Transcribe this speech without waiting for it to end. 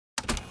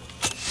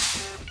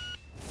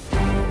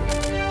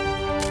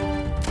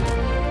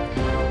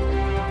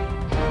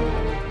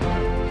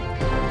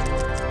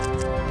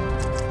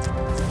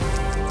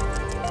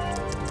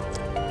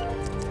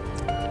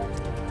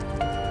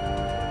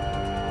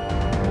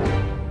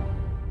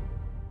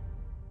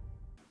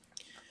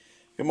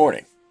Good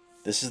morning.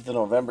 This is the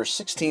November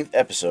 16th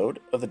episode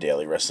of the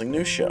Daily Wrestling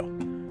News Show,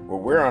 where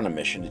we're on a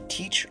mission to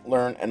teach,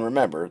 learn, and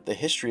remember the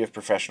history of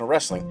professional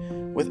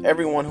wrestling with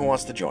everyone who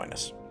wants to join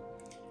us.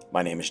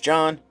 My name is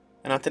John,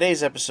 and on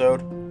today's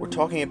episode, we're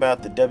talking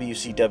about the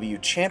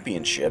WCW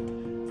Championship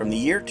from the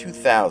year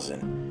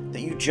 2000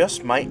 that you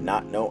just might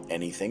not know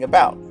anything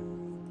about.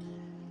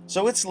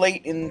 So it's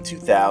late in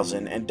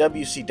 2000, and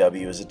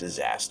WCW is a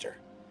disaster.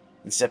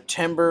 In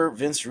September,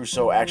 Vince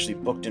Russo actually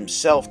booked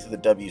himself to the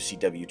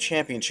WCW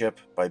Championship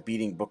by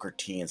beating Booker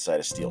T inside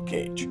a steel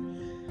cage.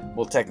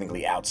 Well,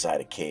 technically outside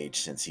a cage,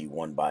 since he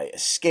won by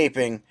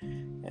escaping,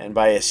 and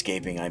by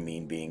escaping I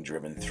mean being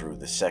driven through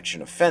the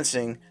section of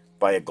fencing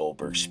by a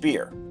Goldberg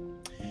spear.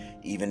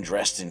 Even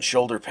dressed in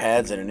shoulder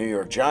pads and a New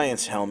York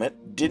Giants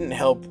helmet didn't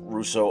help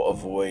Russo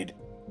avoid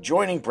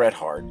joining Bret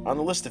Hart on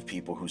the list of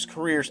people whose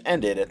careers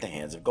ended at the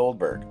hands of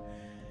Goldberg.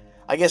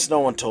 I guess no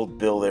one told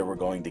Bill they were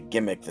going to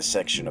gimmick the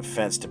section of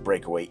fence to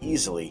break away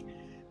easily,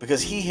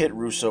 because he hit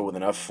Russo with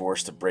enough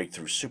force to break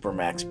through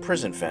Supermax's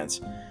prison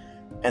fence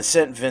and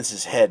sent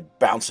Vince's head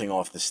bouncing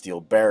off the steel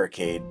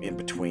barricade in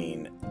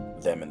between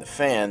them and the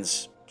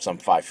fans, some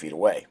 5 feet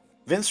away.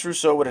 Vince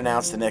Russo would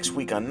announce the next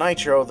week on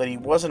Nitro that he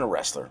wasn't a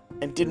wrestler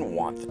and didn't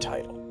want the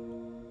title,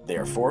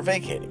 therefore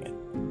vacating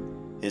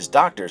it. His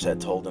doctors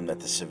had told him that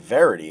the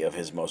severity of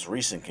his most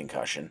recent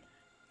concussion,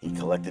 he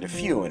collected a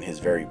few in his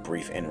very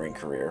brief in-ring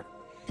career,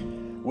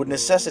 would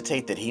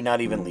necessitate that he not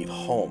even leave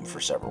home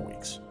for several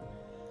weeks.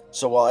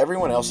 So while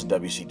everyone else in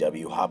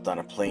WCW hopped on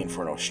a plane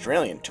for an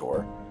Australian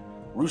tour,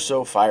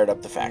 Russo fired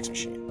up the fax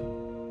machine.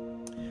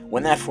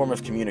 When that form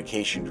of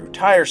communication grew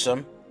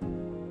tiresome,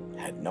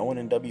 had no one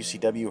in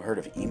WCW heard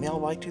of email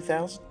by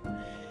 2000?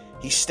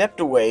 He stepped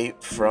away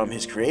from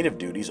his creative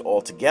duties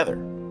altogether.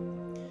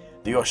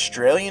 The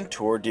Australian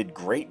tour did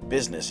great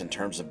business in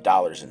terms of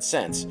dollars and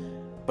cents,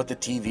 but the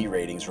TV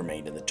ratings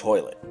remained in the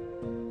toilet.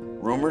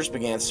 Rumors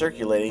began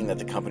circulating that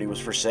the company was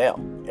for sale.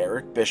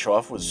 Eric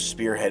Bischoff was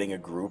spearheading a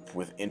group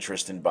with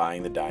interest in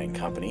buying the dying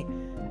company,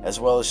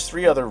 as well as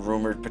 3 other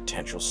rumored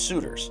potential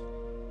suitors.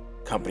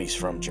 Companies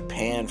from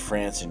Japan,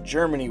 France, and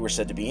Germany were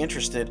said to be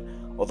interested,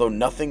 although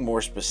nothing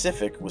more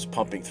specific was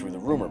pumping through the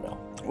rumor mill.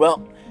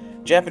 Well,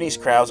 Japanese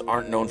crowds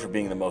aren't known for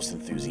being the most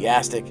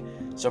enthusiastic,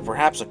 so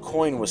perhaps a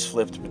coin was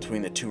flipped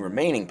between the 2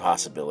 remaining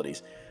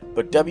possibilities,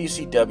 but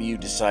WCW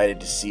decided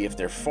to see if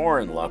their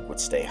foreign luck would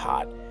stay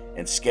hot,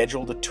 and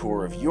scheduled a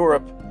tour of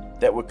Europe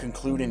that would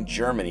conclude in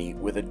Germany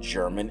with a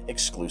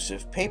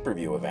German-exclusive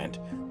pay-per-view event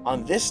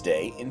on this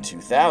day in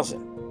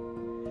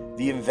 2000.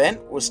 The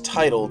event was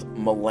titled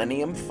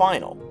Millennium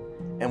Final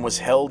and was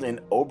held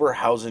in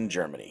Oberhausen,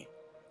 Germany,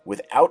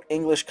 without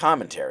English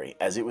commentary,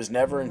 as it was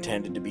never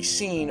intended to be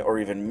seen or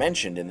even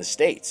mentioned in the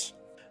States.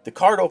 The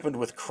card opened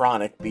with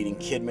Chronic beating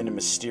Kidman and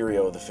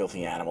Mysterio, the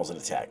Filthy Animals, in a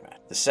tag match.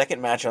 The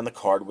second match on the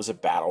card was a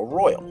Battle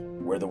Royal,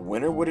 where the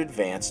winner would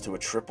advance to a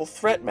triple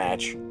threat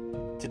match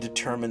to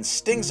determine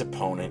Sting's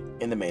opponent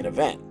in the main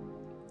event.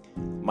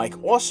 Mike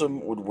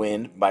Awesome would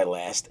win by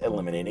last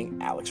eliminating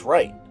Alex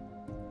Wright.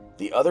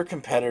 The other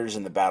competitors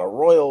in the Battle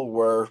Royal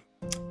were,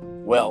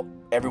 well,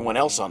 everyone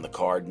else on the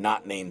card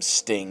not named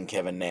Sting,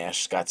 Kevin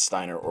Nash, Scott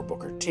Steiner, or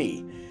Booker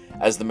T,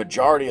 as the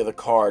majority of the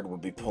card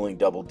would be pulling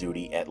double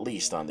duty at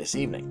least on this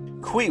evening.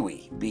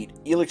 Kwee beat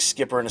Elix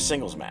Skipper in a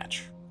singles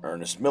match.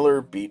 Ernest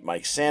Miller beat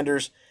Mike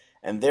Sanders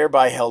and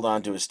thereby held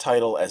on to his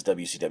title as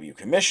WCW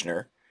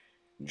Commissioner.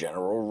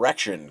 General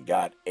Rection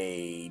got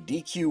a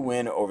DQ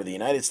win over the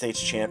United States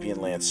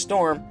champion Lance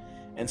Storm,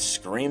 and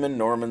Screamin'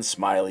 Norman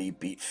Smiley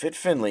beat Fit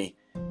Finlay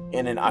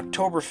in an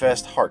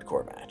Oktoberfest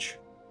hardcore match.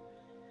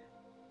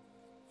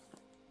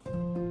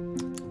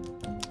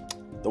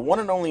 The one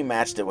and only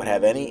match that would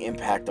have any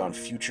impact on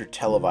future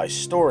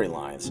televised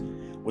storylines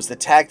was the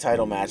tag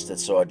title match that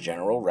saw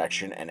General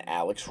Rection and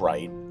Alex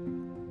Wright,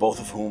 both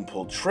of whom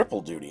pulled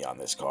triple duty on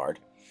this card,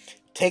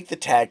 take the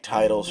tag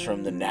titles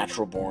from the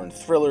Natural Born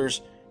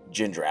Thrillers,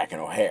 Jindrak and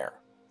O'Hare.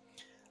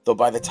 Though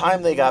by the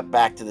time they got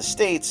back to the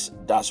States,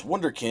 Das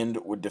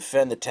Wunderkind would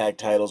defend the tag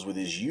titles with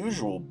his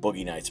usual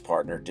Boogie Nights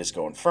partner,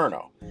 Disco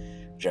Inferno.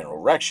 General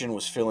Rection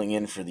was filling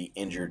in for the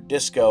injured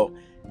Disco,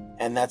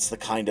 and that's the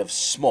kind of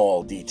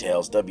small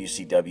details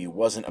WCW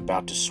wasn't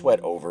about to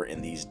sweat over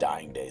in these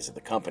dying days of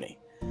the company.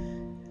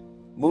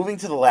 Moving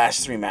to the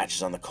last 3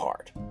 matches on the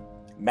card.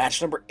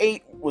 Match number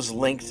 8 was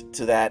linked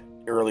to that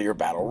earlier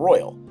Battle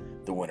Royal.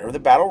 The winner of the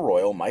Battle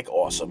Royal, Mike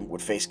Awesome,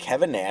 would face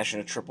Kevin Nash in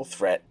a triple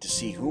threat to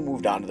see who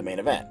moved on to the main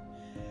event.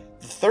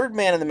 The third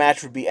man in the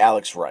match would be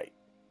Alex Wright,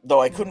 though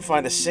I couldn't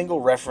find a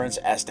single reference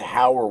as to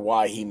how or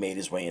why he made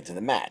his way into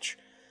the match.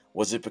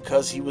 Was it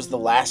because he was the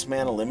last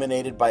man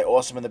eliminated by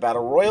Awesome in the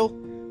Battle Royal?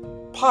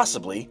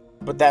 Possibly,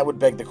 but that would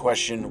beg the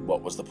question,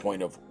 what was the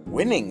point of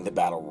winning the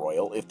Battle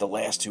Royal if the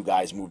last 2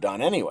 guys moved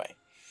on anyway?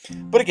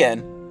 But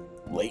again,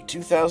 late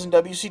 2000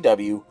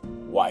 WCW,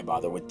 why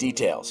bother with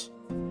details?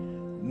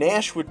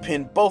 Nash would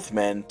pin both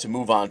men to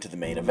move on to the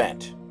main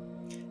event.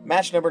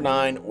 Match number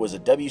 9 was a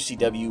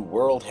WCW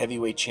World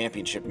Heavyweight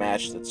Championship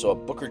match that saw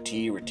Booker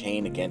T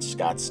retain against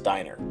Scott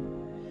Steiner.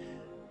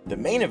 The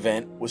main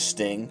event was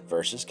Sting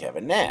versus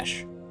Kevin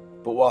Nash.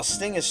 But while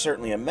Sting is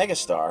certainly a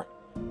megastar,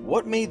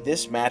 what made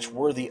this match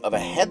worthy of a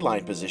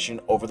headline position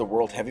over the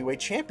World Heavyweight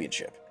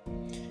Championship?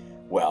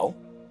 Well,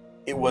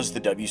 it was the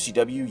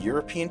WCW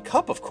European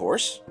Cup, of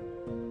course.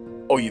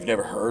 Oh, you've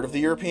never heard of the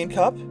European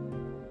Cup?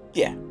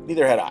 Yeah,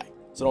 neither had I,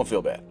 so don't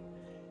feel bad.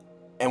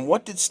 And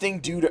what did Sting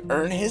do to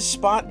earn his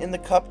spot in the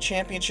Cup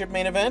Championship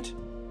main event?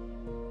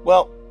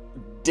 Well,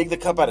 dig the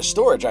cup out of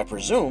storage, I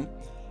presume,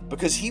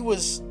 because he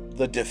was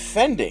the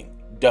defending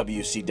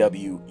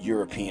WCW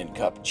European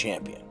Cup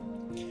champion.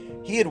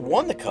 He had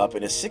won the cup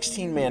in a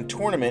 16-man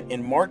tournament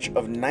in March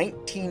of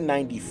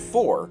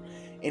 1994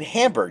 in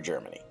Hamburg,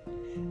 Germany.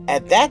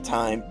 At that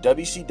time,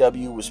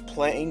 WCW was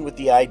playing with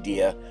the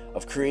idea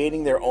of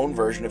creating their own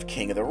version of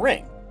King of the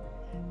Ring.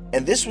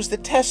 And this was the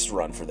test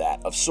run for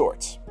that, of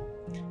sorts.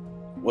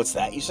 What's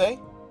that, you say?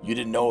 You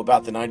didn't know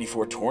about the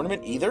 94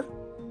 tournament either?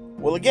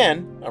 Well,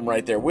 again, I'm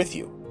right there with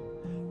you.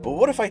 But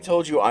what if I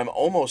told you I'm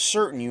almost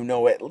certain you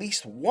know at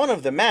least one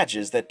of the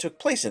matches that took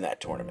place in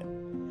that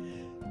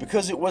tournament?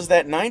 Because it was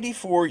that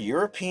 94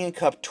 European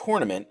Cup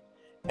tournament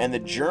and the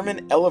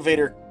German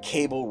elevator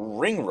cable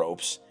ring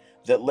ropes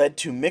that led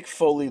to Mick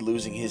Foley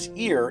losing his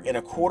ear in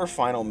a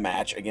quarterfinal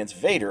match against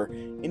Vader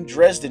in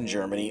Dresden,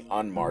 Germany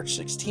on March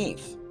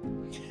 16th.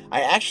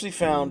 I actually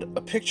found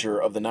a picture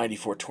of the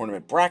 94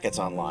 tournament brackets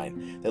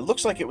online that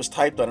looks like it was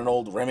typed on an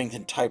old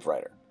Remington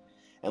typewriter.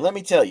 And let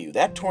me tell you,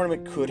 that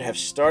tournament could have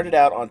started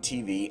out on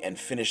TV and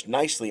finished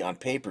nicely on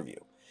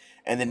pay-per-view,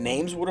 and the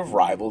names would have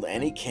rivaled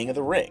any King of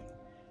the Ring.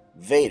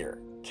 Vader,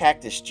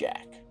 Cactus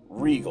Jack,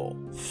 Regal,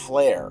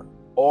 Flair,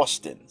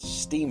 Austin,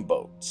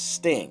 Steamboat,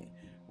 Sting,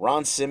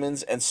 Ron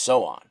Simmons, and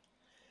so on.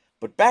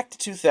 But back to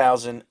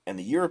 2000 and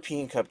the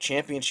European Cup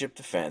Championship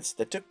defense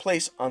that took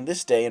place on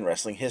this day in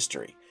wrestling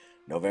history,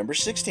 November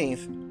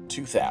 16th,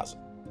 2000.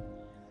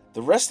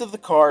 The rest of the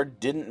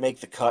card didn't make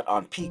the cut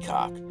on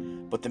Peacock,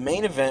 but the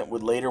main event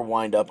would later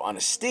wind up on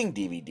a Sting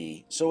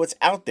DVD, so it's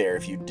out there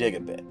if you dig a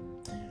bit.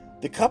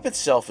 The cup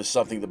itself is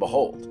something to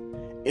behold.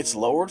 It's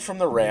lowered from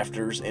the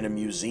rafters in a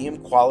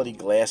museum-quality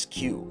glass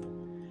cube.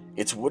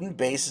 Its wooden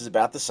base is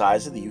about the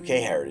size of the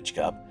UK Heritage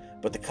Cup,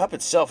 but the cup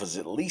itself is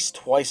at least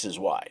twice as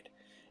wide.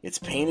 It's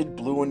painted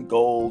blue and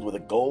gold with a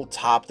gold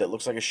top that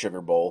looks like a sugar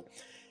bowl,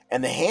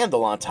 and the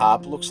handle on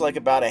top looks like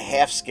about a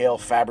half-scale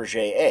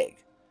Fabergé egg.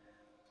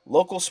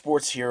 Local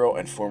sports hero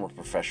and former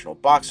professional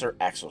boxer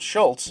Axel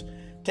Schultz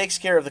takes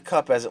care of the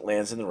cup as it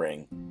lands in the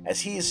ring,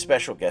 as he is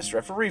special guest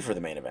referee for the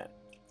main event.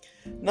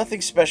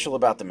 Nothing special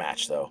about the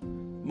match, though.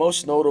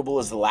 Most notable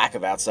is the lack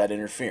of outside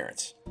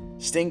interference.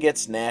 Sting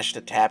gets Nash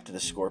to tap to the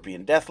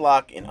Scorpion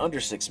Deathlock in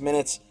under 6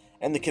 minutes,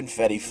 and the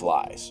confetti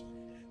flies.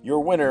 Your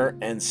winner,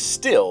 and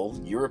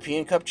still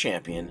European Cup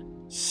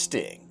champion,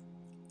 Sting.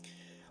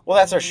 Well,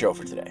 that's our show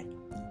for today.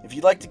 If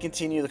you'd like to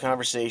continue the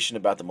conversation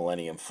about the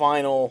Millennium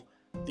Final,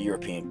 the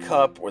European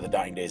Cup, or the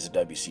dying days of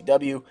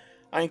WCW,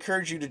 I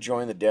encourage you to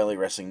join the Daily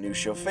Wrestling News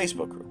Show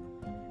Facebook group.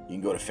 You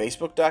can go to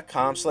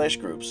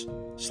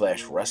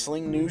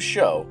facebook.com/groups/Wrestling News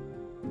Show,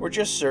 or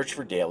just search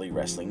for Daily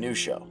Wrestling News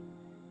Show.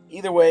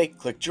 Either way,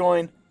 click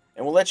join,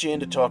 and we'll let you in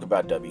to talk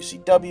about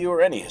WCW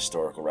or any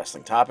historical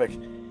wrestling topic.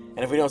 And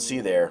if we don't see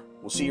you there,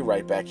 we'll see you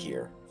right back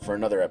here for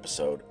another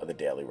episode of the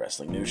Daily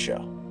Wrestling News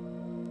Show.